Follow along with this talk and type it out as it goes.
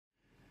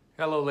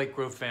Hello, Lake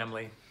Grove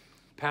family.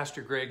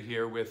 Pastor Greg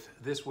here with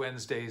this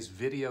Wednesday's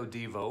video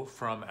Devo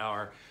from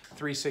our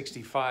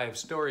 365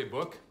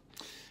 storybook.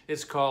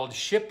 It's called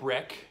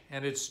Shipwreck,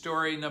 and it's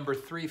story number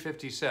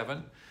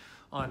 357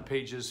 on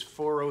pages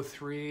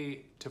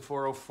 403 to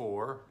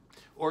 404.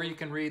 Or you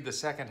can read the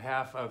second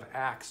half of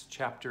Acts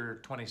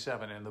chapter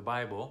 27 in the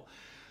Bible.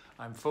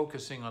 I'm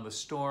focusing on the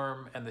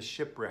storm and the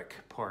shipwreck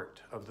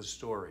part of the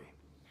story.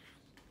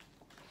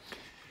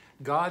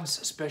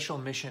 God's special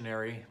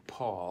missionary,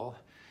 Paul,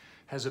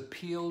 has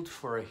appealed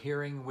for a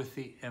hearing with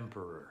the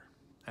emperor.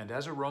 And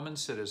as a Roman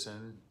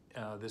citizen,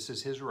 this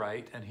is his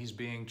right, and he's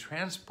being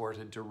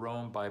transported to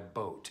Rome by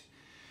boat.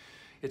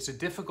 It's a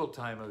difficult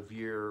time of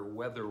year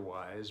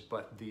weather-wise,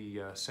 but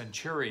the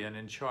centurion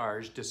in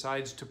charge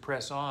decides to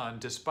press on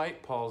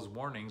despite Paul's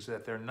warnings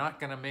that they're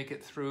not going to make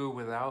it through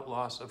without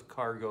loss of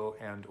cargo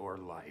and or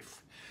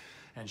life.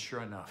 And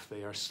sure enough,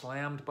 they are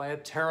slammed by a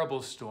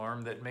terrible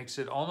storm that makes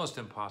it almost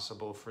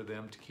impossible for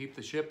them to keep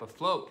the ship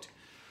afloat.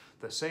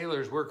 The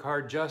sailors work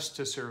hard just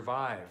to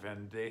survive,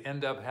 and they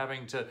end up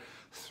having to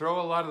throw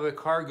a lot of the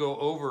cargo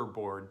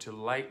overboard to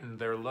lighten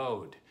their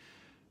load.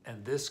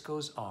 And this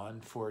goes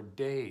on for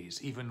days,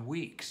 even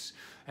weeks.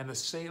 And the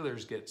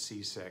sailors get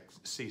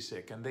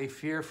seasick, and they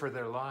fear for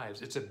their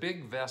lives. It's a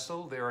big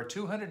vessel. There are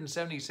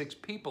 276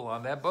 people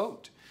on that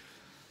boat.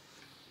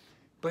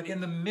 But in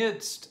the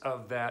midst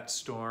of that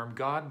storm,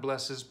 God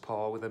blesses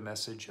Paul with a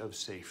message of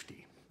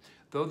safety.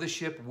 Though the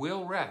ship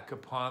will wreck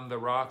upon the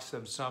rocks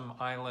of some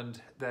island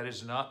that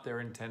is not their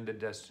intended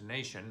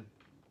destination,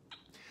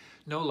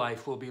 no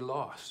life will be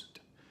lost.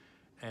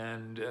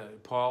 And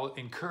Paul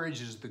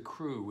encourages the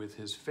crew with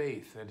his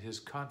faith and his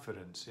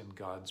confidence in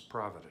God's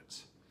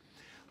providence.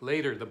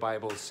 Later, the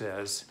Bible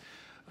says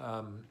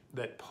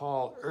that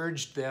Paul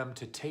urged them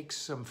to take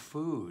some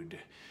food.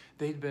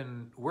 They'd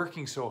been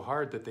working so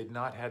hard that they'd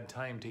not had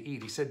time to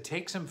eat. He said,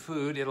 take some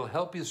food, it'll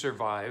help you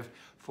survive,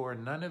 for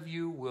none of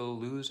you will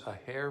lose a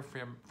hair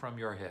from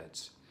your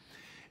heads.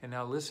 And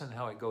now listen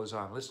how it goes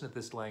on. Listen to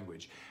this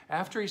language.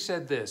 After he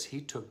said this,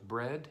 he took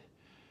bread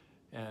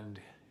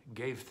and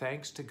gave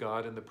thanks to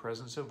God in the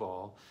presence of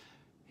all.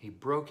 He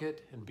broke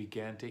it and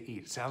began to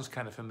eat. Sounds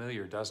kind of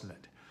familiar, doesn't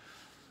it?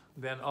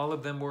 Then all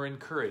of them were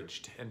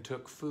encouraged and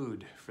took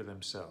food for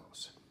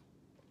themselves.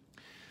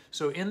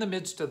 So in the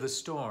midst of the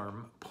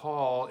storm,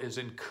 Paul is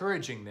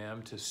encouraging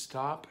them to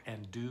stop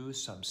and do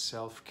some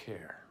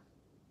self-care.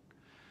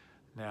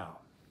 Now,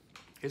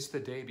 it's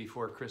the day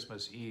before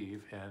Christmas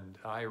Eve, and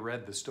I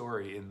read the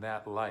story in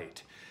that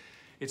light.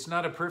 It's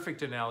not a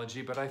perfect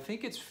analogy, but I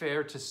think it's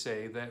fair to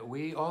say that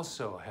we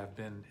also have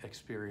been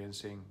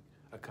experiencing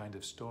a kind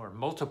of storm,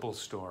 multiple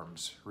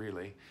storms,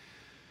 really.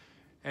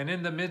 And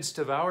in the midst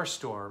of our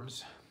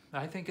storms,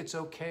 I think it's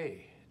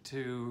okay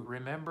to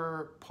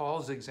remember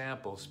Paul's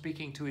example,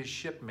 speaking to his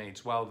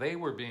shipmates while they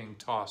were being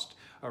tossed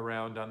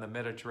around on the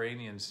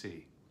Mediterranean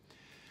Sea.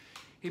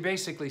 He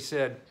basically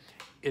said,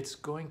 it's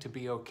going to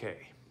be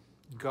okay.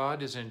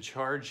 God is in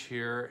charge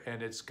here,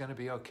 and it's going to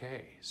be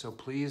okay. So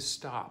please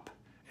stop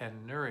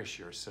and nourish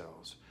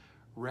yourselves.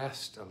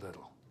 Rest a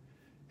little.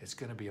 It's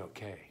going to be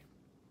okay.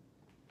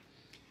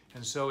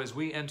 And so as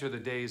we enter the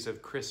days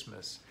of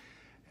Christmas,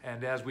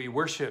 and as we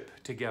worship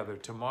together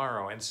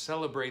tomorrow and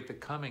celebrate the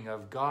coming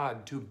of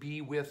God to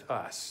be with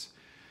us,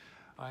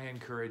 I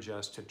encourage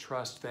us to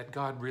trust that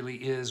God really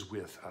is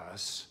with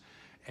us,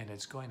 and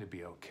it's going to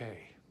be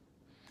okay.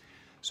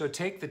 So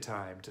take the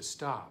time to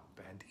stop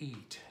and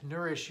eat,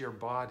 nourish your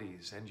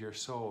bodies and your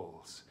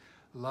souls,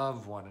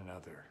 love one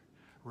another,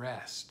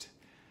 rest.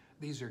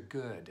 These are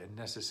good and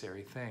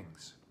necessary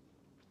things.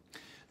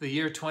 The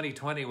year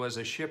 2020 was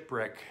a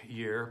shipwreck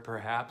year,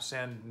 perhaps,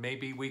 and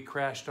maybe we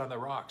crashed on the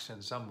rocks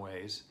in some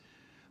ways,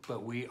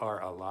 but we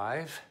are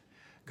alive.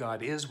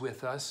 God is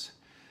with us.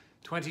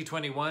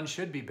 2021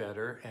 should be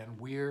better, and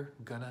we're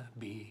gonna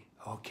be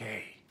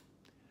okay.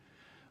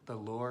 The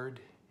Lord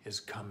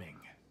is coming.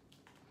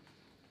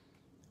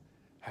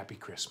 Happy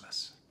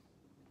Christmas.